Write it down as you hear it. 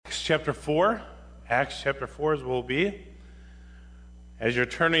chapter 4. Acts chapter 4 as will be. As you're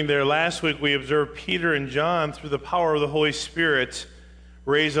turning there, last week we observed Peter and John, through the power of the Holy Spirit,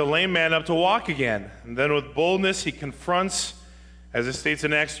 raise a lame man up to walk again. And then with boldness he confronts, as it states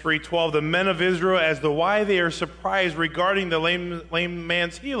in Acts 3:12, the men of Israel as to why they are surprised regarding the lame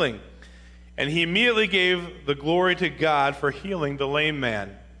man's healing. And he immediately gave the glory to God for healing the lame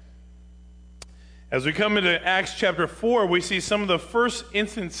man. As we come into Acts chapter 4, we see some of the first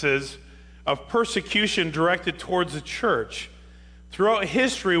instances of persecution directed towards the church. Throughout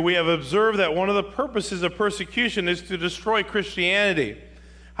history, we have observed that one of the purposes of persecution is to destroy Christianity.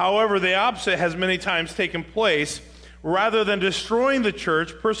 However, the opposite has many times taken place. Rather than destroying the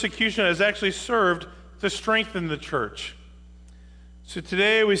church, persecution has actually served to strengthen the church. So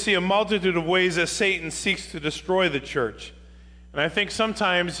today we see a multitude of ways that Satan seeks to destroy the church. And I think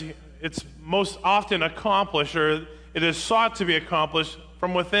sometimes it's most often accomplished, or it is sought to be accomplished,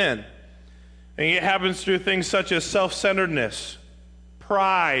 from within. And it happens through things such as self-centeredness,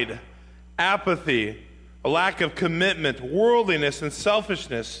 pride, apathy, a lack of commitment, worldliness, and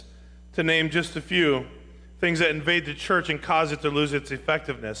selfishness, to name just a few things that invade the church and cause it to lose its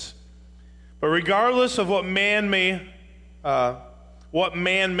effectiveness. But regardless of what man may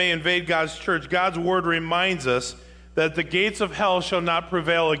invade God's church, God's word reminds us that the gates of hell shall not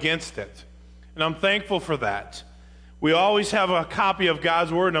prevail against it. And I'm thankful for that. We always have a copy of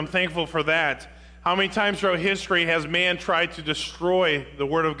God's word, and I'm thankful for that. How many times throughout history has man tried to destroy the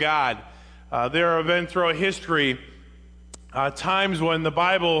word of God? There have been throughout history times when the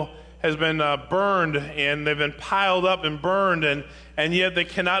Bible has been burned, and they've been piled up and burned, and yet they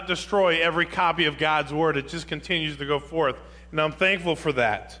cannot destroy every copy of God's word. It just continues to go forth, and I'm thankful for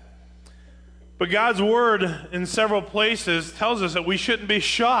that. But God's word in several places tells us that we shouldn't be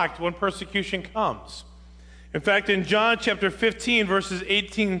shocked when persecution comes. In fact, in John chapter 15, verses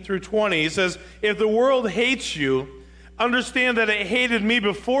 18 through 20, it says, "If the world hates you, understand that it hated me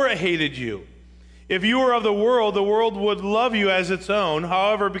before it hated you. If you were of the world would love you as its own.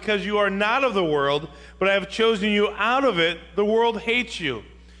 However, because you are not of the world, but I have chosen you out of it, the world hates you."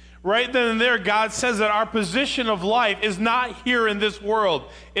 Right then and there, God says that our position of life is not here in this world.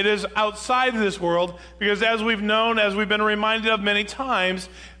 It is outside of this world, because as we've known, as we've been reminded of many times,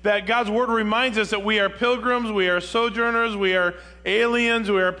 that God's word reminds us that we are pilgrims, we are sojourners, we are aliens,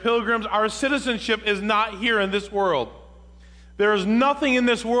 we are pilgrims. Our citizenship is not here in this world. There is nothing in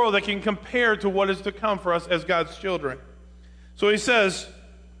this world that can compare to what is to come for us as God's children. So he says,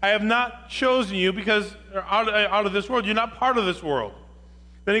 I have not chosen you because out of this world. You're not part of this world.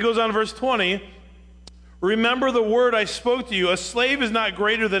 Then he goes on to verse 20. "Remember the word I spoke to you. A slave is not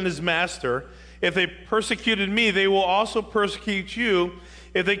greater than his master. If they persecuted me, they will also persecute you.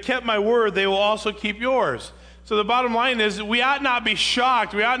 If they kept my word, they will also keep yours." So the bottom line is, we ought not be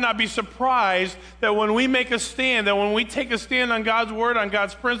shocked, we ought not be surprised that when we make a stand, that when we take a stand on God's word, on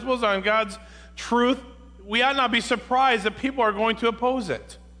God's principles, on God's truth, we ought not be surprised that people are going to oppose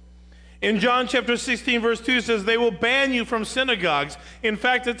it. In John chapter 16, verse 2, it says, "They will ban you from synagogues. In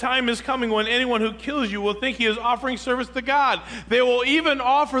fact, the time is coming when anyone who kills you will think he is offering service to God. They will even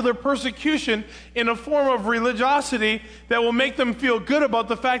offer their persecution in a form of religiosity that will make them feel good about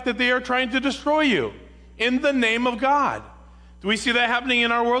the fact that they are trying to destroy you in the name of God." Do we see that happening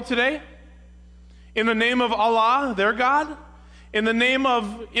in our world today? In the name of Allah, their God? In the name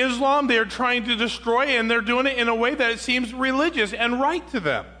of Islam, they are trying to destroy, and they're doing it in a way that it seems religious and right to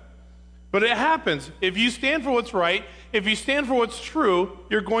them. But it happens. If you stand for what's right, if you stand for what's true,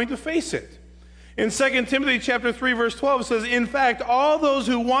 you're going to face it. In 2 Timothy chapter 3, verse 12, it says, "In fact, all those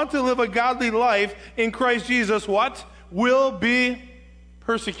who want to live a godly life in Christ Jesus," what? "Will be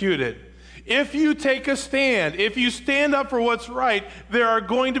persecuted." If you take a stand, if you stand up for what's right, there are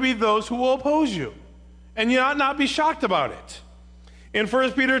going to be those who will oppose you. And you ought not be shocked about it. In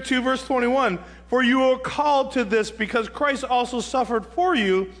 1 Peter 2, verse 21, "For you are called to this because Christ also suffered for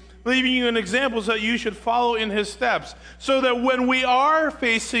you, leaving you an example so that you should follow in his steps." So that when we are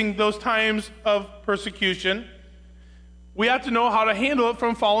facing those times of persecution, we have to know how to handle it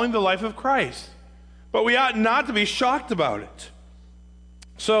from following the life of Christ. But we ought not to be shocked about it.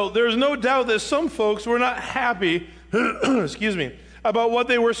 So there's no doubt that some folks were not happy about what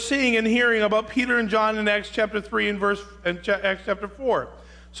they were seeing and hearing about Peter and John in Acts chapter 3 and Acts chapter 4.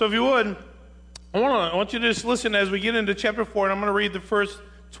 So if you would, I want you to just listen as we get into chapter 4, and I'm going to read the first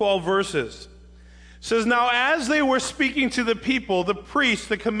 12 verses. It says, "Now as they were speaking to the people, the priest,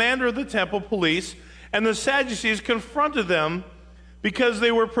 the commander of the temple police, and the Sadducees confronted them because they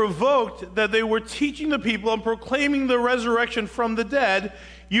were provoked that they were teaching the people and proclaiming the resurrection from the dead,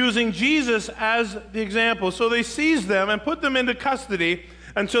 using Jesus as the example. So they seized them and put them into custody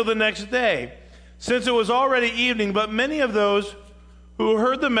until the next day, since it was already evening. But many of those who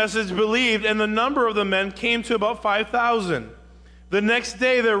heard the message believed, and the number of the men came to about 5,000. The next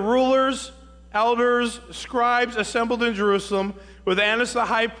day, their rulers, elders, scribes assembled in Jerusalem with Annas the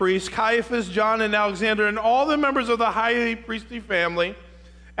high priest, Caiaphas, John, and Alexander, and all the members of the high priestly family.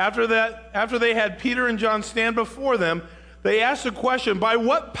 After they had Peter and John stand before them, they asked the question, "By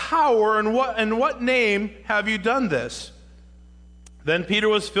what power and what name have you done this?" Then Peter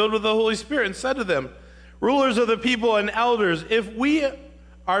was filled with the Holy Spirit and said to them, "Rulers of the people and elders, if we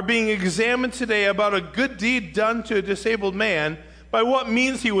are being examined today about a good deed done to a disabled man, by what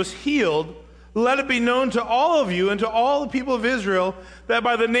means he was healed, let it be known to all of you and to all the people of Israel that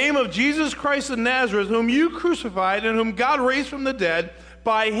by the name of Jesus Christ of Nazareth, whom you crucified and whom God raised from the dead,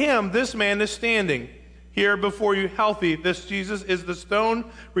 by him this man is standing here before you healthy. This Jesus is the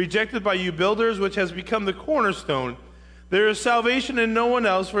stone rejected by you builders, which has become the cornerstone. There is salvation in no one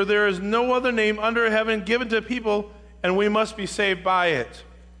else, for there is no other name under heaven given to people, and we must be saved by it."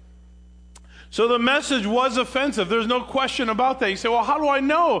 So the message was offensive. There's no question about that. You say, well, how do I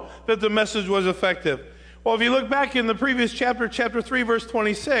know that the message was effective? Well, if you look back in the previous chapter, chapter 3, verse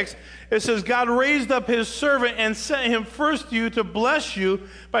 26, it says, "God raised up his servant and sent him first to you to bless you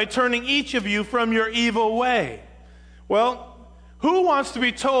by turning each of you from your evil way." Well, who wants to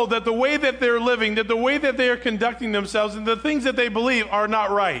be told that the way that they're living, that the way that they are conducting themselves, and the things that they believe are not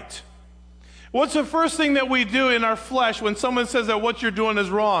right? What's the first thing that we do in our flesh when someone says that what you're doing is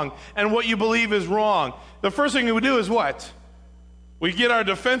wrong and what you believe is wrong? The first thing we do is what? We get our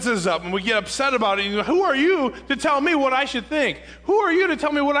defenses up and we get upset about it. Who are you to tell me what I should think? Who are you to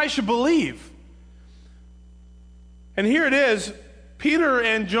tell me what I should believe? And here it is. Peter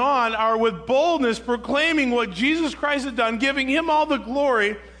and John are with boldness proclaiming what Jesus Christ had done, giving him all the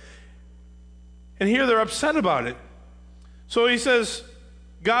glory. And here they're upset about it. So he says,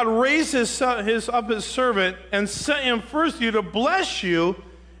 God raised his servant and sent him first to you to bless you.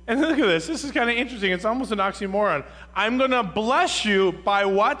 And look at this. This is kind of interesting. It's almost an oxymoron. I'm going to bless you by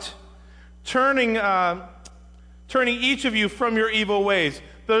what? Turning each of you from your evil ways.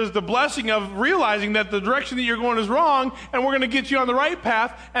 There's the blessing of realizing that the direction that you're going is wrong, and we're going to get you on the right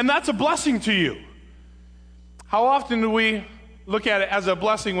path, and that's a blessing to you. How often do we look at it as a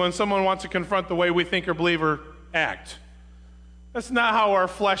blessing when someone wants to confront the way we think or believe or act? That's not how our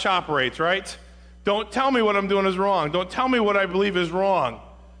flesh operates, right? Don't tell me what I'm doing is wrong. Don't tell me what I believe is wrong.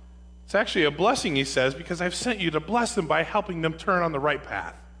 It's actually a blessing, he says, because I've sent you to bless them by helping them turn on the right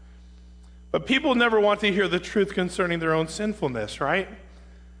path. But people never want to hear the truth concerning their own sinfulness, right?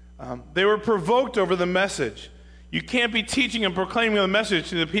 They were provoked over the message. You can't be teaching and proclaiming the message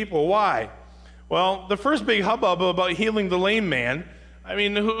to the people. Why? Well, the first big hubbub about healing the lame man, I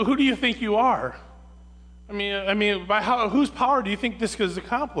mean, who do you think you are? I mean, by whose power do you think this is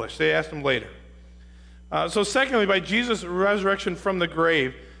accomplished? They asked him later. So secondly, by Jesus' resurrection from the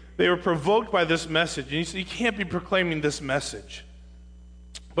grave, they were provoked by this message. And you say, you can't be proclaiming this message.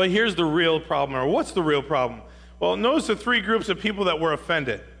 But here's the real problem, or what's the real problem? Well, notice the three groups of people that were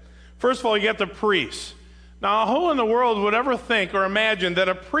offended. First of all, you got the priests. Now, who in the world would ever think or imagine that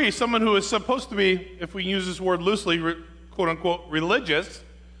a priest, someone who is supposed to be, if we use this word loosely, quote-unquote, religious,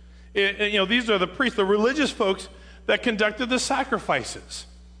 these are the priests, the religious folks that conducted the sacrifices.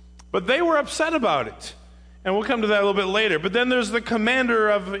 But they were upset about it. And we'll come to that a little bit later. But then there's the commander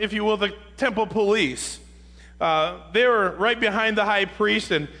of, if you will, the temple police. They were right behind the high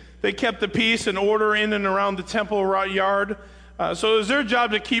priest, and they kept the peace and order in and around the temple yard. So it was their job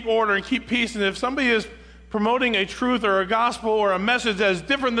to keep order and keep peace. And if somebody is promoting a truth or a gospel or a message that is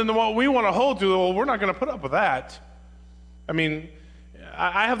different than what we want to hold to, well, we're not going to put up with that. I mean,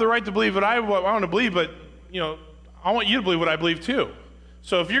 I have the right to believe what I want to believe, but, I want you to believe what I believe too.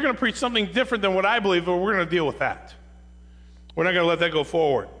 So if you're going to preach something different than what I believe, well, we're going to deal with that. We're not going to let that go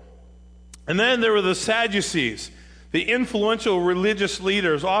forward. And then there were the Sadducees, the influential religious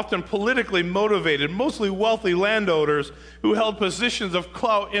leaders, often politically motivated, mostly wealthy landowners who held positions of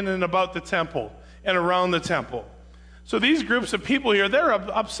clout in and about the temple and around the temple. So these groups of people here, they're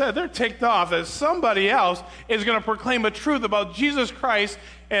upset. They're ticked off that somebody else is going to proclaim a truth about Jesus Christ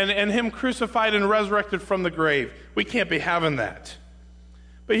and him crucified and resurrected from the grave. We can't be having that.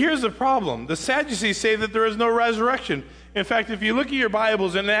 But here's the problem. The Sadducees say that there is no resurrection. In fact, if you look at your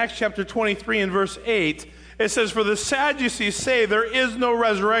Bibles in Acts chapter 23 and verse 8, it says, "For the Sadducees say there is no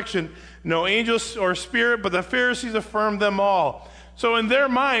resurrection, no angel or spirit, but the Pharisees affirm them all." So in their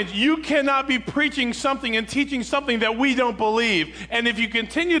minds, you cannot be preaching something and teaching something that we don't believe. And if you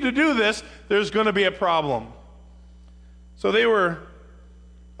continue to do this, there's going to be a problem. So they were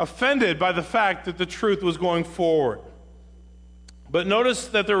offended by the fact that the truth was going forward. But notice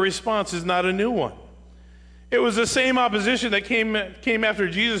that their response is not a new one. It was the same opposition that came after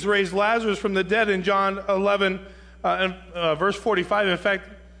Jesus raised Lazarus from the dead in John 11, verse 45. In fact,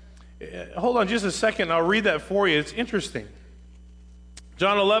 hold on just a second. I'll read that for you. It's interesting.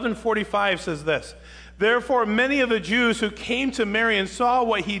 John 11:45 says this: "Therefore many of the Jews who came to Mary and saw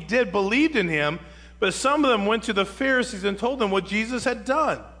what he did believed in him, but some of them went to the Pharisees and told them what Jesus had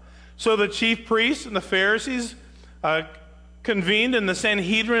done. So the chief priests and the Pharisees convened in the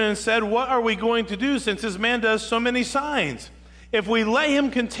Sanhedrin and said, 'What are we going to do since this man does so many signs? If we let him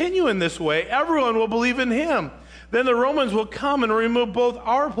continue in this way, everyone will believe in him. Then the Romans will come and remove both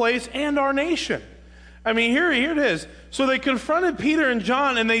our place and our nation.'" I mean, here it is. So they confronted Peter and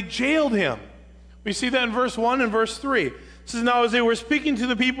John and they jailed him. We see that in verse 1 and verse 3. It says, "Now as they were speaking to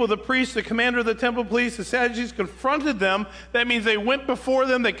the people, the priests, the commander of the temple police, the Sadducees confronted them." That means they went before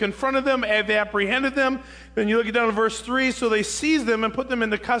them, they confronted them, and they apprehended them. Then you look down at verse 3, so they seized them and put them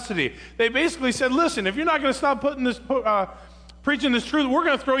into custody. They basically said, "Listen, if you're not going to stop preaching this truth, we're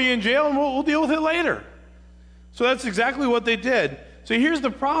going to throw you in jail and we'll deal with it later." So that's exactly what they did. So here's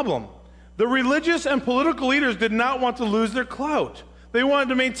the problem. The religious and political leaders did not want to lose their clout. They wanted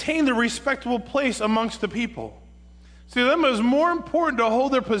to maintain their respectable place amongst the people. See, to them it was more important to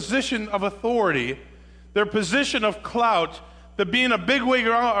hold their position of authority, their position of clout, than being a bigwig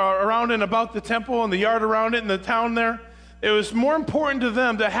around and about the temple and the yard around it and the town there. It was more important to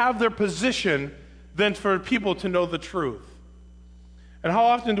them to have their position than for people to know the truth. And how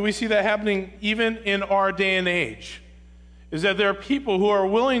often do we see that happening even in our day and age? Is that there are people who are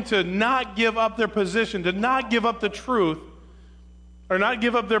willing to not give up their position, to not give up the truth, or not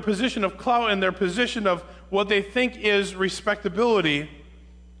give up their position of clout and their position of what they think is respectability,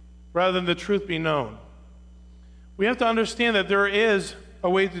 rather than the truth be known. We have to understand that there is a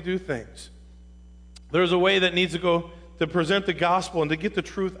way to do things. There's a way that needs to go to present the gospel and to get the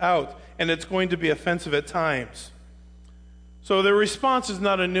truth out, and it's going to be offensive at times. So their response is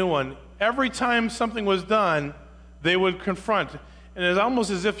not a new one. Every time something was done, they would confront. And it's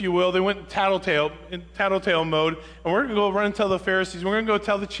almost as if, you will, they went in tattletale mode, and we're going to go run and tell the Pharisees, we're going to go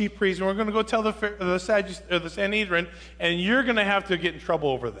tell the chief priests, and we're going to go tell the Sadducees, or the Sanhedrin, and you're going to have to get in trouble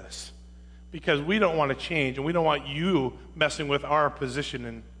over this because we don't want to change, and we don't want you messing with our position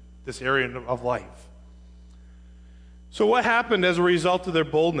in this area of life. So what happened as a result of their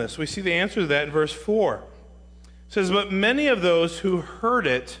boldness? We see the answer to that in verse 4. It says, "But many of those who heard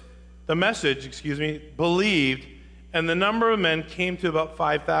it, the message, believed, and the number of men came to about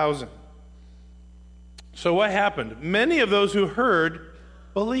 5,000. So what happened? Many of those who heard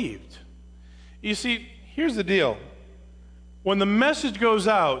believed. You see, here's the deal. When the message goes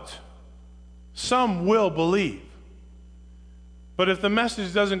out, some will believe. But if the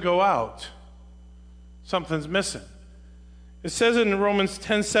message doesn't go out, something's missing. It says in Romans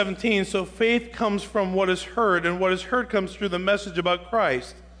 10:17, "So faith comes from what is heard, and what is heard comes through the message about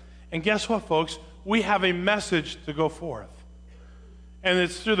Christ." And guess what, folks? We have a message to go forth. And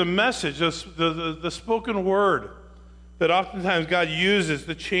it's through the message, the spoken word, that oftentimes God uses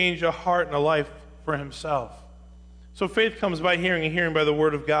to change a heart and a life for himself. So faith comes by hearing, and hearing by the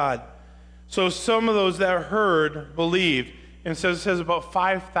word of God. So some of those that heard believed. And it says about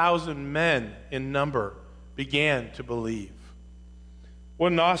 5,000 men in number began to believe.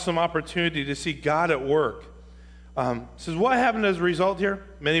 What an awesome opportunity to see God at work. It says, what happened as a result here?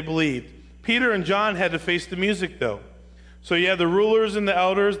 Many believed. Peter and John had to face the music, though. So you had the rulers and the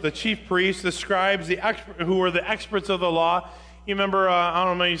elders, the chief priests, the scribes, who were the experts of the law. You remember, I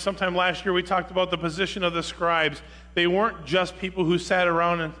don't know, sometime last year we talked about the position of the scribes. They weren't just people who sat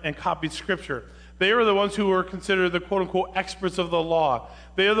around and copied scripture. They were the ones who were considered the quote-unquote experts of the law.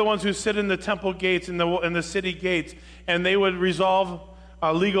 They are the ones who sit in the temple gates, in the city gates, and they would resolve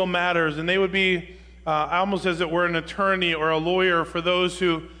legal matters, and they would be almost as it were an attorney or a lawyer for those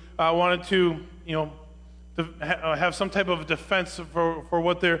who wanted to, have some type of defense for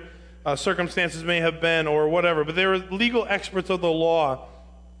what their circumstances may have been or whatever. But they were legal experts of the law.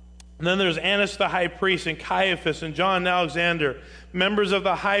 And then there's Annas the high priest and Caiaphas and John and Alexander, members of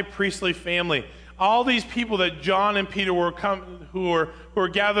the high priestly family. All these people that John and Peter who were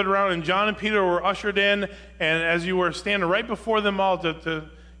gathered around, and John and Peter were ushered in, and as you were standing right before them all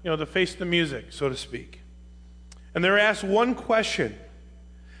to face the music, so to speak. And they're asked one question: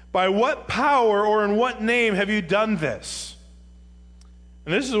 by what power or in what name have you done this?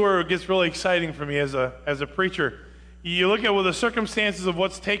 And this is where it gets really exciting for me as a preacher. You look at the circumstances of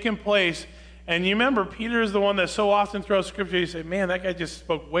what's taken place, and you remember Peter is the one that so often throughout Scripture you say, man, that guy just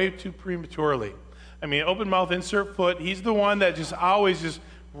spoke way too prematurely. I mean, open mouth, insert foot. He's the one that just always just,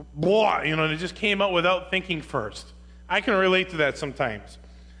 and it just came out without thinking first. I can relate to that sometimes.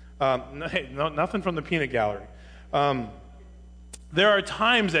 Nothing from the peanut gallery. There are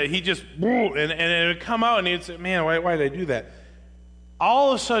times that he just, and it would come out and he'd say, man, why did I do that?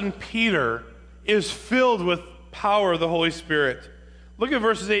 All of a sudden, Peter is filled with power of the Holy Spirit. Look at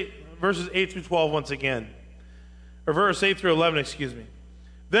verses 8 through 12 once again. Or verse 8 through 11, excuse me.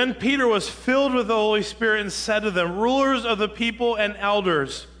 Then Peter was filled with the Holy Spirit and said to them, rulers of the people and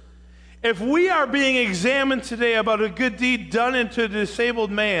elders, if we are being examined today about a good deed done into a disabled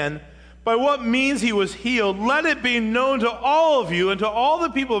man, by what means he was healed, let it be known to all of you and to all the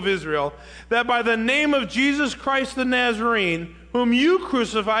people of Israel that by the name of Jesus Christ the Nazarene, whom you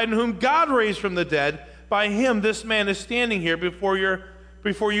crucified and whom God raised from the dead, by him this man is standing here before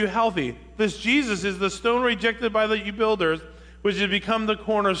you healthy. This Jesus is the stone rejected by the builders, which has become the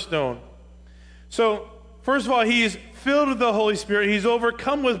cornerstone. So, first of all, he's filled with the Holy Spirit. He's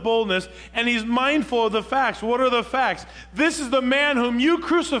overcome with boldness, and he's mindful of the facts. What are the facts? This is the man whom you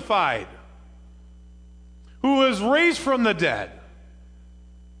crucified, who was raised from the dead.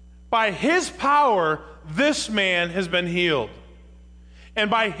 By his power, this man has been healed. And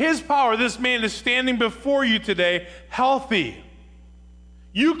by his power, this man is standing before you today healthy.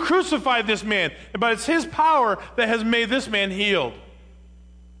 You crucified this man, but it's his power that has made this man healed.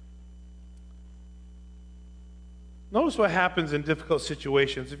 Notice what happens in difficult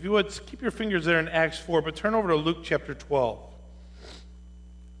situations. If you would, keep your fingers there in Acts 4, but turn over to Luke chapter 12.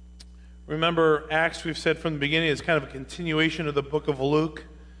 Remember, Acts, we've said from the beginning, is kind of a continuation of the book of Luke.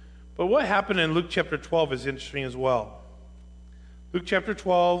 But what happened in Luke chapter 12 is interesting as well. Luke chapter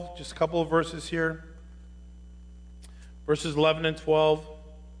 12, just a couple of verses here. Verses 11 and 12.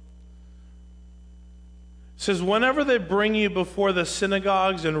 It says, whenever they bring you before the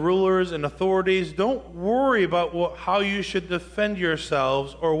synagogues and rulers and authorities, don't worry about how you should defend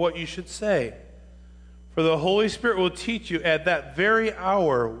yourselves or what you should say. For the Holy Spirit will teach you at that very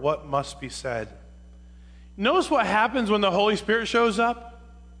hour what must be said. Notice what happens when the Holy Spirit shows up?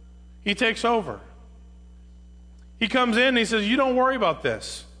 He takes over. He comes in and he says, you don't worry about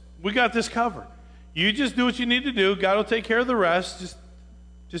this. We got this covered. You just do what you need to do. God will take care of the rest.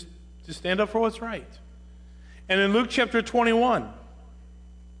 Just stand up for what's right. And in Luke chapter 21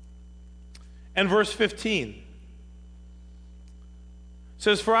 and verse 15, it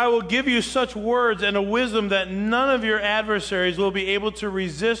says, for I will give you such words and a wisdom that none of your adversaries will be able to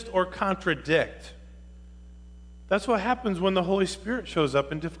resist or contradict. That's what happens when the Holy Spirit shows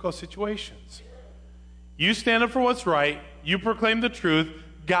up in difficult situations. You stand up for what's right. You proclaim the truth.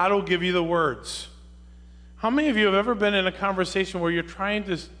 God will give you the words. How many of you have ever been in a conversation where you're trying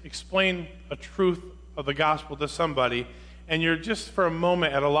to explain a truth of the gospel to somebody, and you're just for a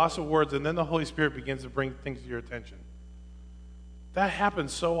moment at a loss of words, and then the Holy Spirit begins to bring things to your attention? That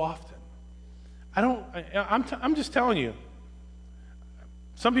happens so often. I'm just telling you.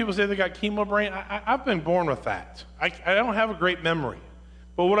 Some people say they got chemo brain. I've been born with that. I don't have a great memory.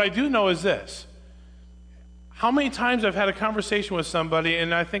 But what I do know is this. How many times I've had a conversation with somebody,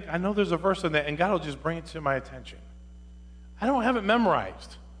 and I think, I know there's a verse in that, and God will just bring it to my attention. I don't have it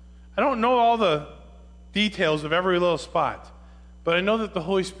memorized. I don't know all the details of every little spot, but I know that the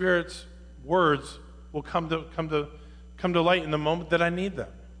Holy Spirit's words will come to light in the moment that I need them.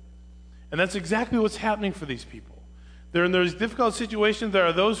 And that's exactly what's happening for these people. They're in those difficult situations. There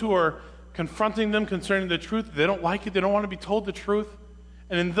are those who are confronting them concerning the truth. They don't like it. They don't want to be told the truth.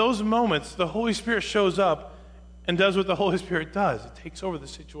 And in those moments, the Holy Spirit shows up and does what the Holy Spirit does. It takes over the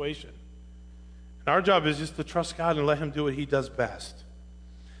situation. And our job is just to trust God and let him do what he does best.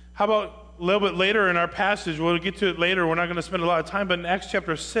 How about a little bit later in our passage? We'll get to it later. We're not going to spend a lot of time, but in Acts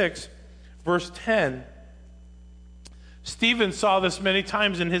chapter 6, verse 10, Stephen saw this many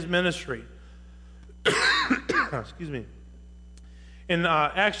times in his ministry. Excuse me. In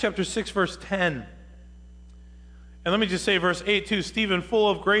Acts chapter 6, verse 10, and let me just say verse 8 too, Stephen full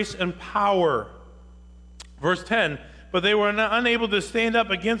of grace and power. Verse 10, but they were unable to stand up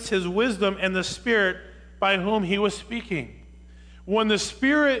against his wisdom and the Spirit by whom he was speaking. When the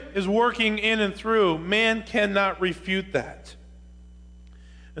Spirit is working in and through, man cannot refute that.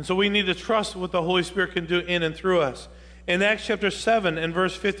 And so we need to trust what the Holy Spirit can do in and through us. In Acts chapter 7 and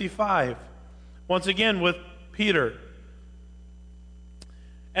verse 55, once again with Peter.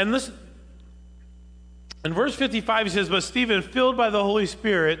 And listen, in verse 55 he says, but Stephen, filled by the Holy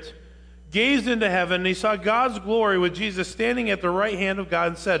Spirit, gazed into heaven, and he saw God's glory with Jesus standing at the right hand of God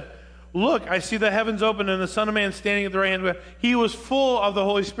and said, look, I see the heavens open and the Son of Man standing at the right hand of God. He was full of the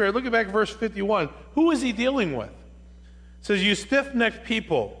Holy Spirit. Look back at verse 51. Who is he dealing with? It says, you stiff-necked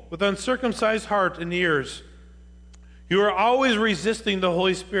people with uncircumcised heart and ears, you are always resisting the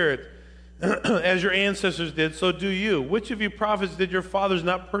Holy Spirit. as your ancestors did, so do you. Which of you prophets did your fathers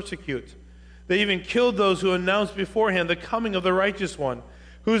not persecute? They even killed those who announced beforehand the coming of the righteous one,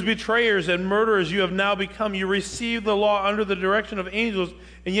 whose betrayers and murderers you have now become. You received the law under the direction of angels,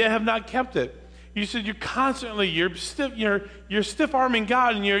 and yet have not kept it. You said you're stiff-arming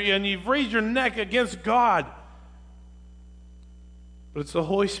God, and you've raised your neck against God. But it's the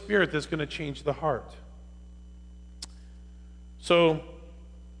Holy Spirit that's going to change the heart. So,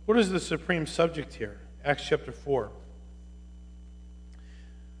 what is the supreme subject here? Acts chapter 4.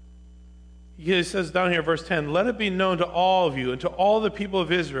 He says down here, verse 10, let it be known to all of you and to all the people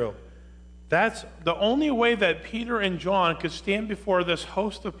of Israel. That's the only way that Peter and John could stand before this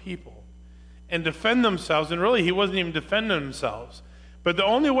host of people and defend themselves. And really, he wasn't even defending themselves. But the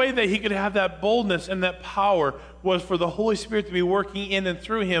only way that he could have that boldness and that power was for the Holy Spirit to be working in and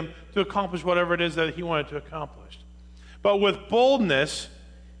through him to accomplish whatever it is that he wanted to accomplish. But with boldness,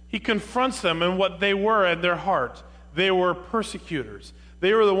 he confronts them in what they were at their heart. They were persecutors.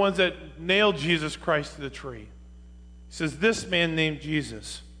 They were the ones that nailed Jesus Christ to the tree. He says, this man named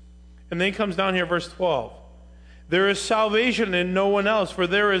Jesus. And then he comes down here, verse 12. There is salvation in no one else, for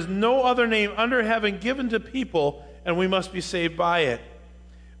there is no other name under heaven given to people, and we must be saved by it.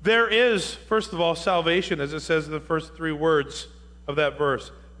 There is, first of all, salvation, as it says in the first three words of that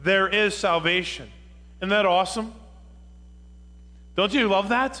verse. There is salvation. Isn't that awesome? Don't you love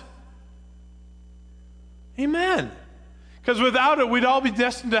that? Amen. Because without it, we'd all be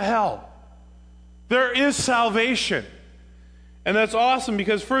destined to hell. There is salvation. And that's awesome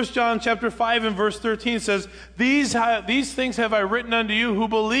because 1 John chapter 5 and verse 13 says, These things have I written unto you who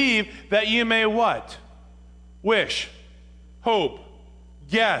believe that ye may what? Wish, hope,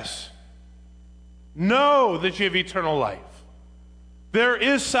 guess, know that you have eternal life. There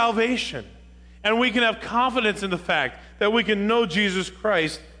is salvation. And we can have confidence in the fact that we can know Jesus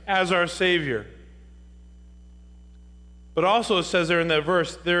Christ as our Savior. But also it says there in that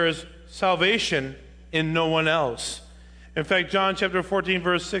verse, there is salvation in no one else. In fact, John chapter 14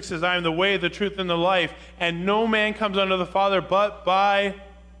 verse 6 says, I am the way, the truth, and the life, and no man comes unto the Father but by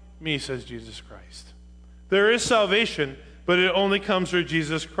me, says Jesus Christ. There is salvation, but it only comes through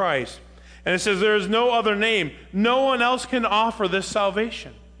Jesus Christ. And it says there is no other name. No one else can offer this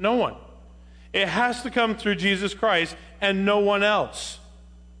salvation. No one. It has to come through Jesus Christ and no one else.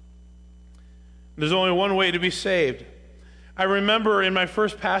 There's only one way to be saved. I remember in my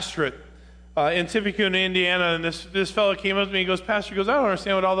first pastorate in Tippecanoe, Indiana, and this fellow came up to me, he goes, Pastor, he goes, I don't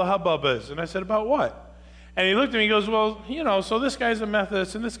understand what all the hubbub is. And I said, about what? And he looked at me, he goes, well, so this guy's a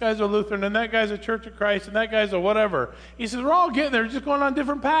Methodist, and this guy's a Lutheran, and that guy's a Church of Christ, and that guy's a whatever. He says, we're all getting there, just going on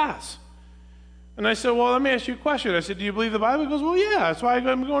different paths. And I said, well, let me ask you a question. I said, do you believe the Bible? He goes, well, yeah, that's why I've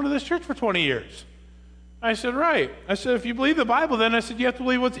been going to this church for 20 years. I said, right. I said, if you believe the Bible, then I said, you have to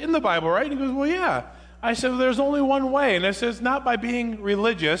believe what's in the Bible, right? And he goes, well, yeah. I said, well, there's only one way. And I said, it's not by being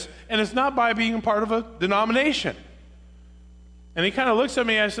religious, and it's not by being part of a denomination. And he kind of looks at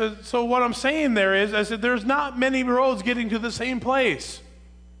me, I said, so what I'm saying there is, I said, there's not many roads getting to the same place.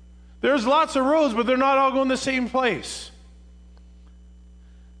 There's lots of roads, but they're not all going the same place.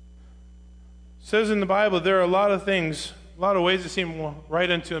 It says in the Bible, there are a lot of things, a lot of ways that seem right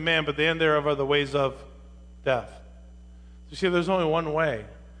unto a man, but the end thereof are the ways of death. You see, there's only one way.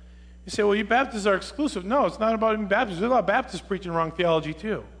 You say, well, you Baptists are exclusive. No, it's not about being Baptists. There's a lot of Baptists preaching wrong theology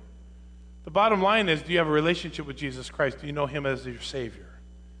too. The bottom line is, do you have a relationship with Jesus Christ? Do you know him as your Savior?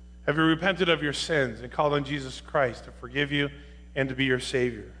 Have you repented of your sins and called on Jesus Christ to forgive you and to be your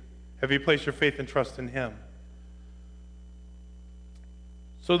Savior? Have you placed your faith and trust in him?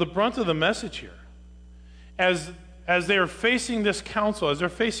 So the brunt of the message here, as they are facing this council, as they're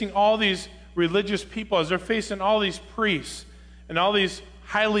facing all these religious people, as they're facing all these priests and all these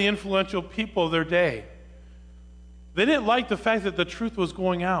highly influential people of their day, they didn't like the fact that the truth was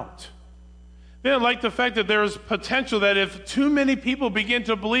going out. They didn't like the fact that there was potential that if too many people begin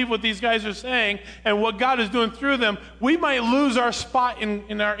to believe what these guys are saying and what God is doing through them, we might lose our spot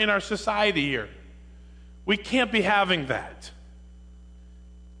in our society here. We can't be having that.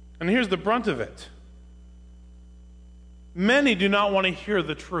 And here's the brunt of it. Many do not want to hear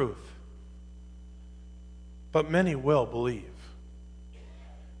the truth, but many will believe.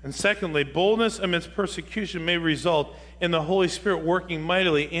 And secondly, boldness amidst persecution may result in the Holy Spirit working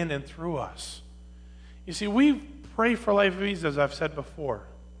mightily in and through us. You see, we pray for life of ease, as I've said before.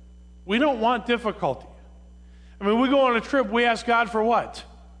 We don't want difficulty. I mean, we go on a trip, we ask God for what?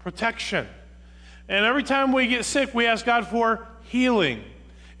 Protection. And every time we get sick, we ask God for healing.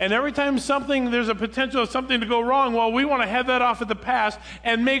 And every time there's a potential of something to go wrong, well, we want to head that off at the past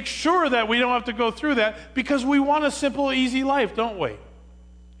and make sure that we don't have to go through that because we want a simple, easy life, don't we?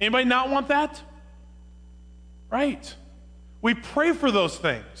 Anybody not want that? Right. We pray for those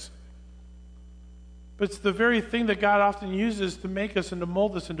things. But it's the very thing that God often uses to make us and to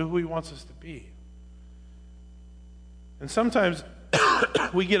mold us into who he wants us to be. And sometimes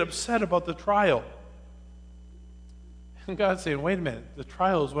we get upset about the trial. And God's saying, wait a minute, the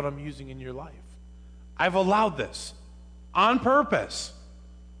trial is what I'm using in your life. I've allowed this on purpose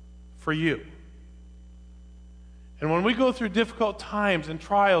for you. And when we go through difficult times and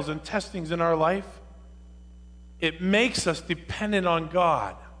trials and testings in our life, it makes us dependent on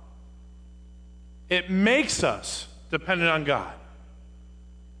God. It makes us dependent on God.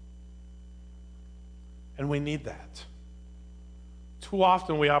 And we need that. Too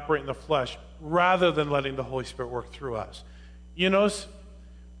often we operate in the flesh rather than letting the Holy Spirit work through us. You know,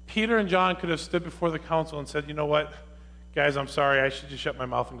 Peter and John could have stood before the council and said, you know what, guys, I'm sorry, I should just shut my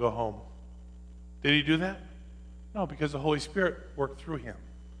mouth and go home. Did he do that? No, because the Holy Spirit worked through him.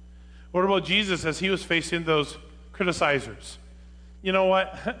 What about Jesus as he was facing those criticizers? You know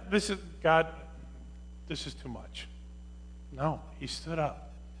what? This is too much. No, he stood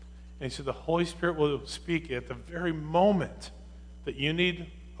up. And he said, the Holy Spirit will speak at the very moment that you need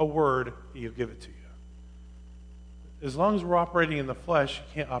a word, he'll give it to you. As long as we're operating in the flesh, you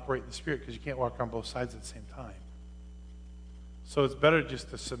can't operate in the Spirit because you can't walk on both sides at the same time. So it's better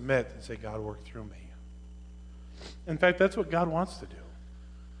just to submit and say, God, work through me. In fact, that's what God wants to do.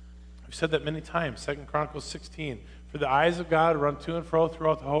 We've said that many times. 2 Chronicles 16. For the eyes of God run to and fro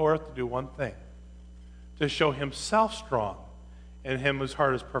throughout the whole earth to do one thing, to show himself strong and him whose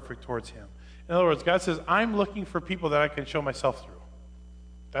heart is perfect towards him. In other words, God says, I'm looking for people that I can show myself through.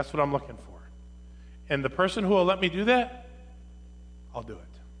 That's what I'm looking for. And the person who will let me do that, I'll do it.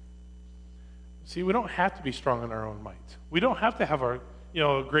 See, we don't have to be strong in our own might. We don't have to have a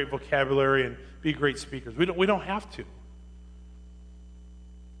great vocabulary and be great speakers. We don't have to.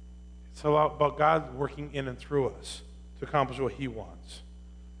 It's about God working in and through us to accomplish what he wants.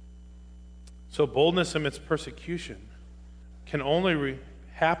 So boldness amidst persecution can only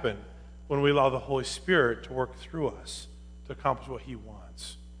happen when we allow the Holy Spirit to work through us to accomplish what he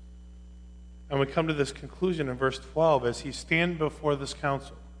wants. And we come to this conclusion in verse 12 as he stands before this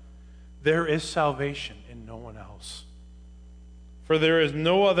council. There is salvation in no one else. For there is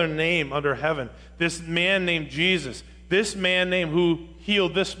no other name under heaven. This man named Jesus, this man named who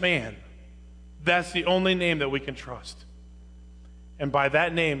healed this man, that's the only name that we can trust. And by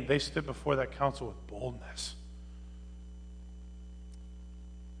that name, they stood before that council with boldness.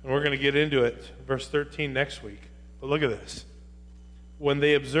 And we're going to get into it, verse 13 next week. But look at this. When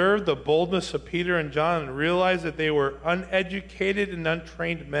they observed the boldness of Peter and John and realized that they were uneducated and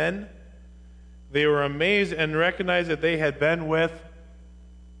untrained men, they were amazed and recognized that they had been with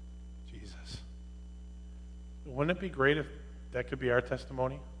Jesus. Wouldn't it be great if that could be our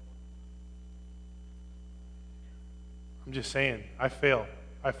testimony? I'm just saying, I fail.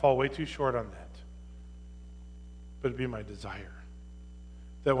 I fall way too short on that. But it'd be my desire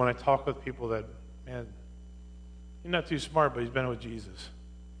that when I talk with people that, man, you're not too smart, but he's been with Jesus.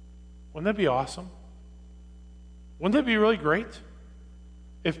 Wouldn't that be awesome? Wouldn't that be really great?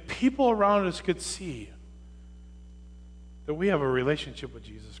 If people around us could see that we have a relationship with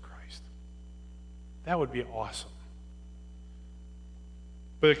Jesus Christ, that would be awesome.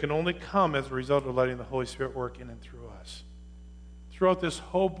 But it can only come as a result of letting the Holy Spirit work in and through us. Throughout this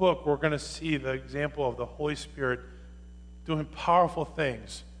whole book, we're going to see the example of the Holy Spirit doing powerful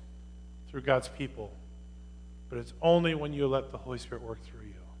things through God's people. But it's only when you let the Holy Spirit work through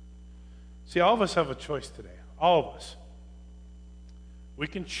you. See, all of us have a choice today. All of us. We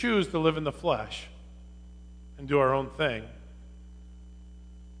can choose to live in the flesh and do our own thing.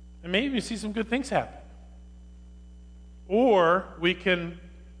 And maybe even see some good things happen. Or we can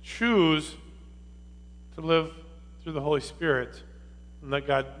choose to live through the Holy Spirit and let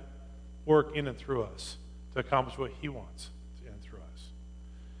God work in and through us to accomplish what he wants in and through us.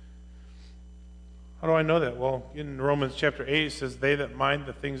 How do I know that? Well, in Romans chapter 8, it says, they that mind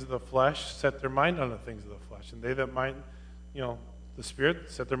the things of the flesh set their mind on the things of the flesh. And they that mind, the Spirit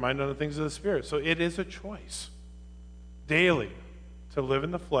set their mind on the things of the Spirit. So it is a choice daily to live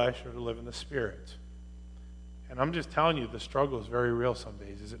in the flesh or to live in the Spirit. And I'm just telling you, the struggle is very real some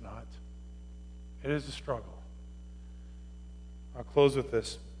days, is it not? It is a struggle. I'll close with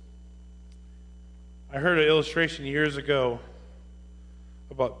this. I heard an illustration years ago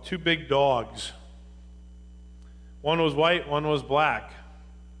about two big dogs. One was white, one was black.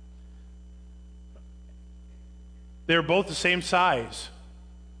 They were both the same size.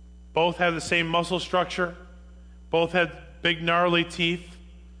 Both had the same muscle structure. Both had big gnarly teeth.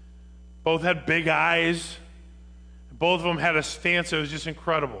 Both had big eyes. Both of them had a stance that was just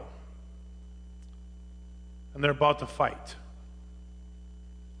incredible. And they're about to fight.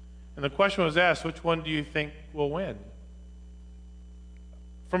 And the question was asked, which one do you think will win?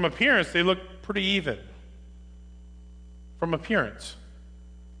 From appearance, they look pretty even. From appearance.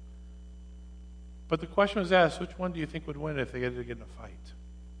 But the question was asked, which one do you think would win if they get to get in a fight?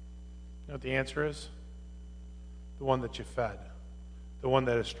 You know what the answer is? The one that you fed. The one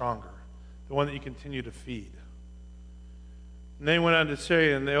that is stronger. The one that you continue to feed. And then he went on to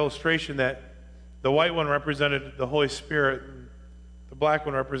say in the illustration that the white one represented the Holy Spirit, and the black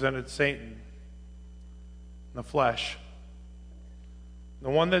one represented Satan and the flesh. The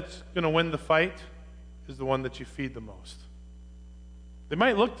one that's going to win the fight is the one that you feed the most. They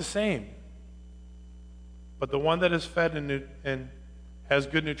might look the same, but the one that is fed and has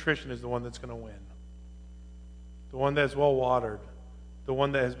good nutrition is the one that's going to win. The one that is well watered, the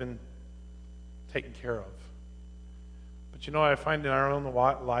one that has been taken care of. But you know what I find in our own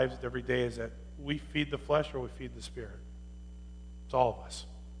lives every day is that we feed the flesh or we feed the spirit. It's all of us.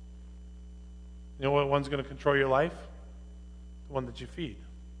 You know what one's going to control your life? The one that you feed.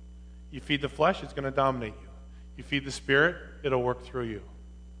 You feed the flesh, it's going to dominate you. You feed the spirit, it'll work through you.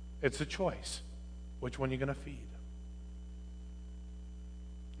 It's a choice. Which one you're going to feed?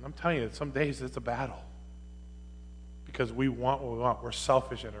 And I'm telling you, some days it's a battle. Because we want what we want. We're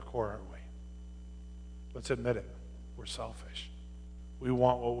selfish at our core, aren't we? Let's admit it. We're selfish. We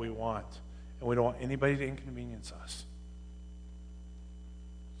want what we want. And we don't want anybody to inconvenience us.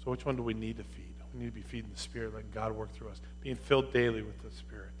 So which one do we need to feed? We need to be feeding the Spirit, letting God work through us, being filled daily with the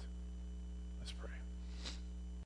Spirit.